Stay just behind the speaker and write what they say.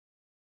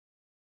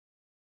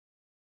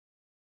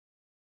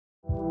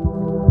After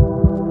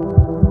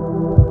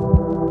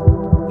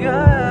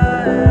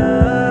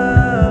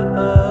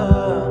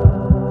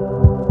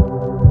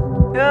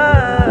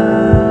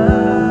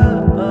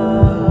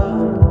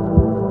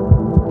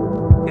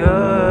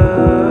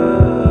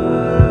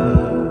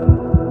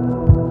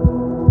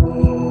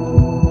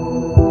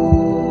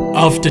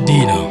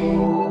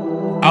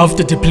dinner,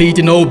 after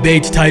depleting all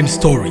bedtime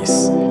stories,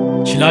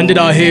 she landed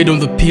her head on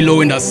the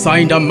pillow and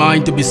assigned her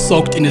mind to be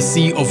soaked in a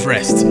sea of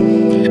rest.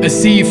 A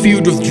sea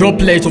filled with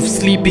droplets of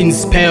sleeping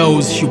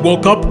spells. She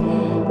woke up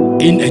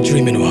in a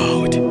dreaming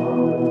world.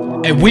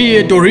 A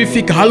weird,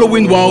 horrific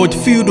Halloween world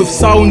filled with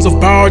sounds of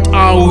barred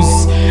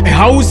owls. A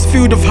house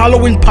filled with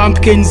Halloween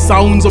pumpkins,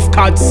 sounds of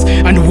cats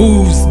and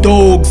wolves,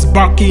 dogs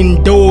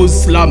barking,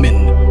 doors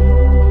slamming.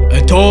 A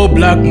tall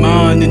black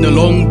man in a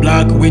long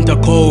black winter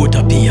coat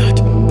appeared.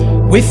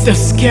 With a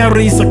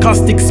scary,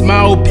 sarcastic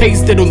smile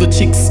pasted on the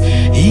cheeks,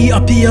 he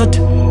appeared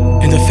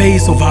in the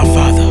face of her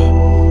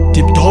father,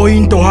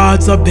 tiptoeing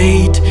towards her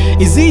bed.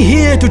 Is he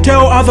here to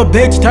tell other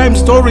bedtime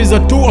stories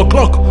at 2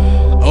 o'clock?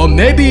 Or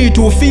maybe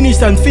to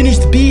finish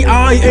unfinished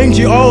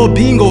bingo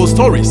bingo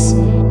stories?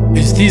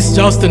 Is this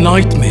just a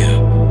nightmare?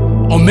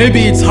 Or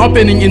maybe it's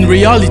happening in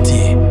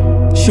reality?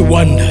 She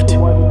wondered.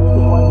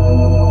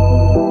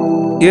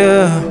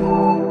 Yeah,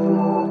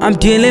 I'm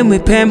dealing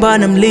with pain,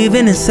 but I'm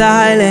living in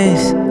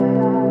silence.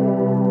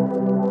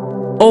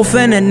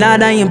 Often at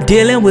night I am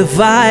dealing with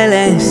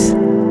violence.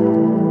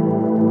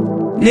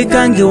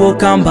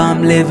 Nikangiwokamba,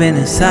 I'm living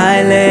in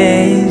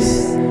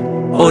silence.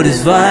 All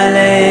this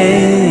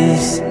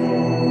violence.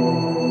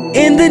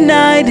 In the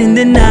night,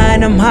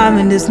 I'm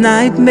having these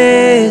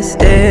nightmares,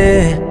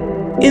 yeah.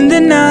 In the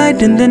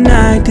night,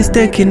 it's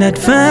taking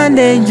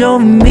advantage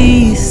of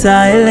me.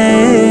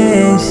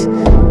 Silence,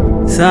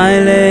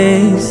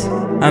 silence.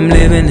 I'm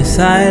living in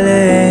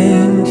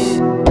silence.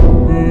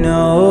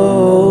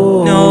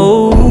 No,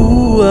 no,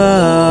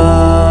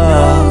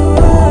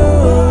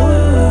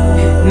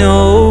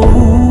 no,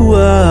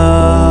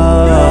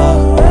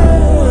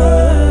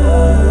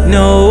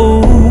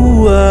 no,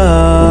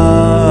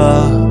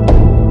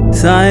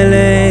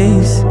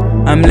 silence.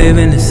 I'm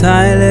living in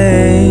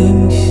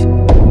silence.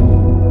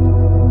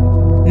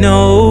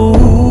 No.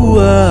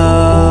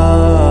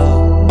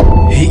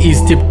 He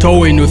is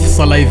tiptoeing with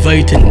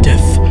salivating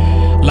death.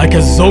 Like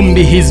a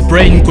zombie, his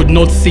brain could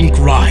not think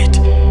right.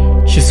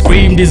 She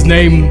screamed his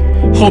name,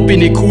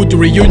 hoping he could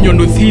reunion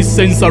with his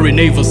sensory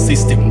nervous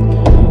system.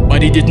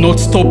 But he did not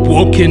stop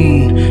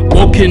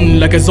walking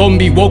like a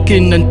zombie,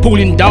 walking and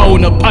pulling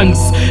down her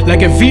pants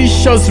like a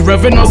vicious,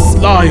 ravenous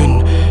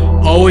lion.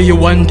 All he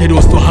wanted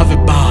was to have a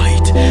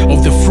bite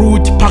of the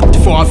fruit packed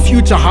for her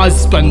future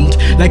husband.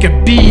 Like a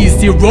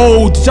beast, he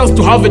rolled just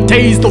to have a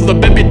taste of the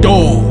baby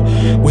doll.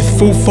 With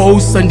full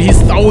force and his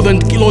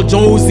 1,000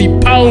 kilojoules, he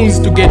pounds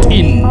to get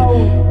in.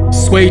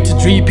 Sweat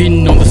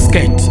dripping on the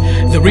skate,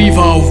 the river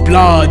of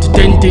blood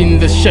denting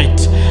the shed.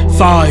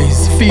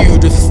 Thighs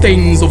filled with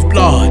stains of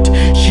blood.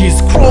 She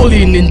is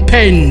crawling in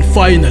pain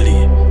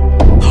finally.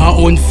 Her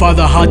own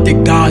father had the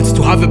guts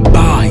to have a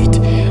bite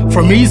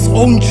from his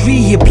own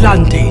tree he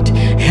planted,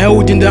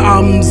 held in the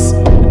arms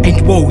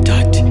and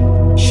watered.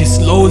 She's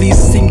slowly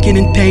sinking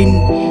in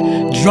pain,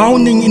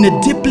 drowning in a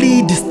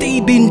deeply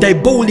disturbing,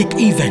 diabolic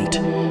event.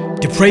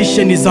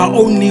 Depression is her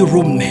only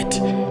roommate.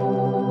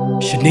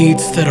 She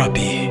needs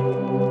therapy.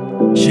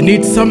 She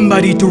needs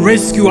somebody to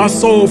rescue her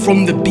soul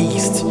from the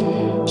beast.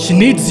 She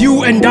needs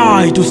you and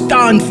I to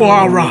stand for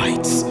our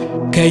rights.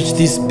 Catch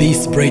this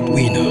beast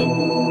breadwinner.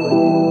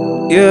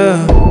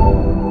 Yeah,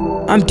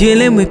 I'm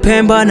dealing with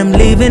pain, but I'm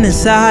living in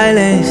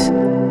silence.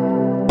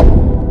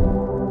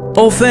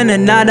 Often at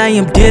night I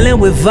am dealing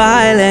with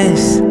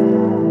violence.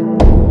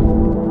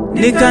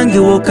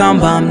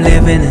 Nikangiwokamba, I'm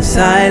living in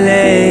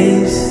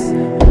silence.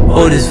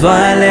 All this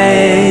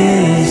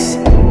violence.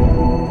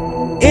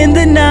 In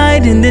the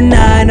night,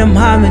 I'm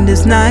having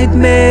these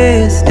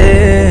nightmares,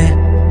 yeah.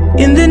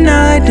 In the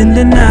night,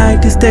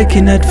 it's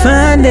taking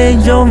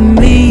advantage of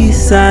me.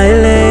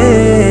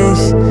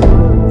 Silence,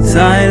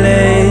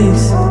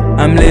 silence.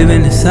 I'm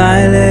living in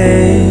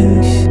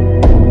silence.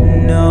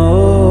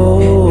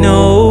 No,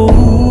 no,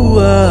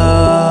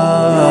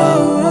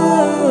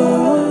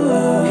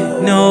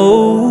 no,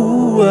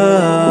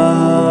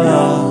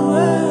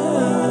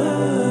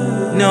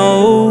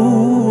 no.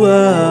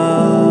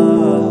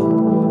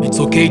 It's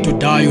okay to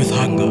die with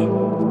hunger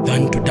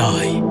than to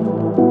die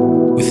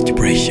with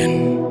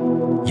depression.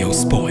 Your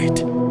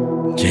poet,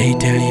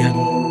 Jaytalien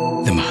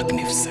the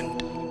Magnificent.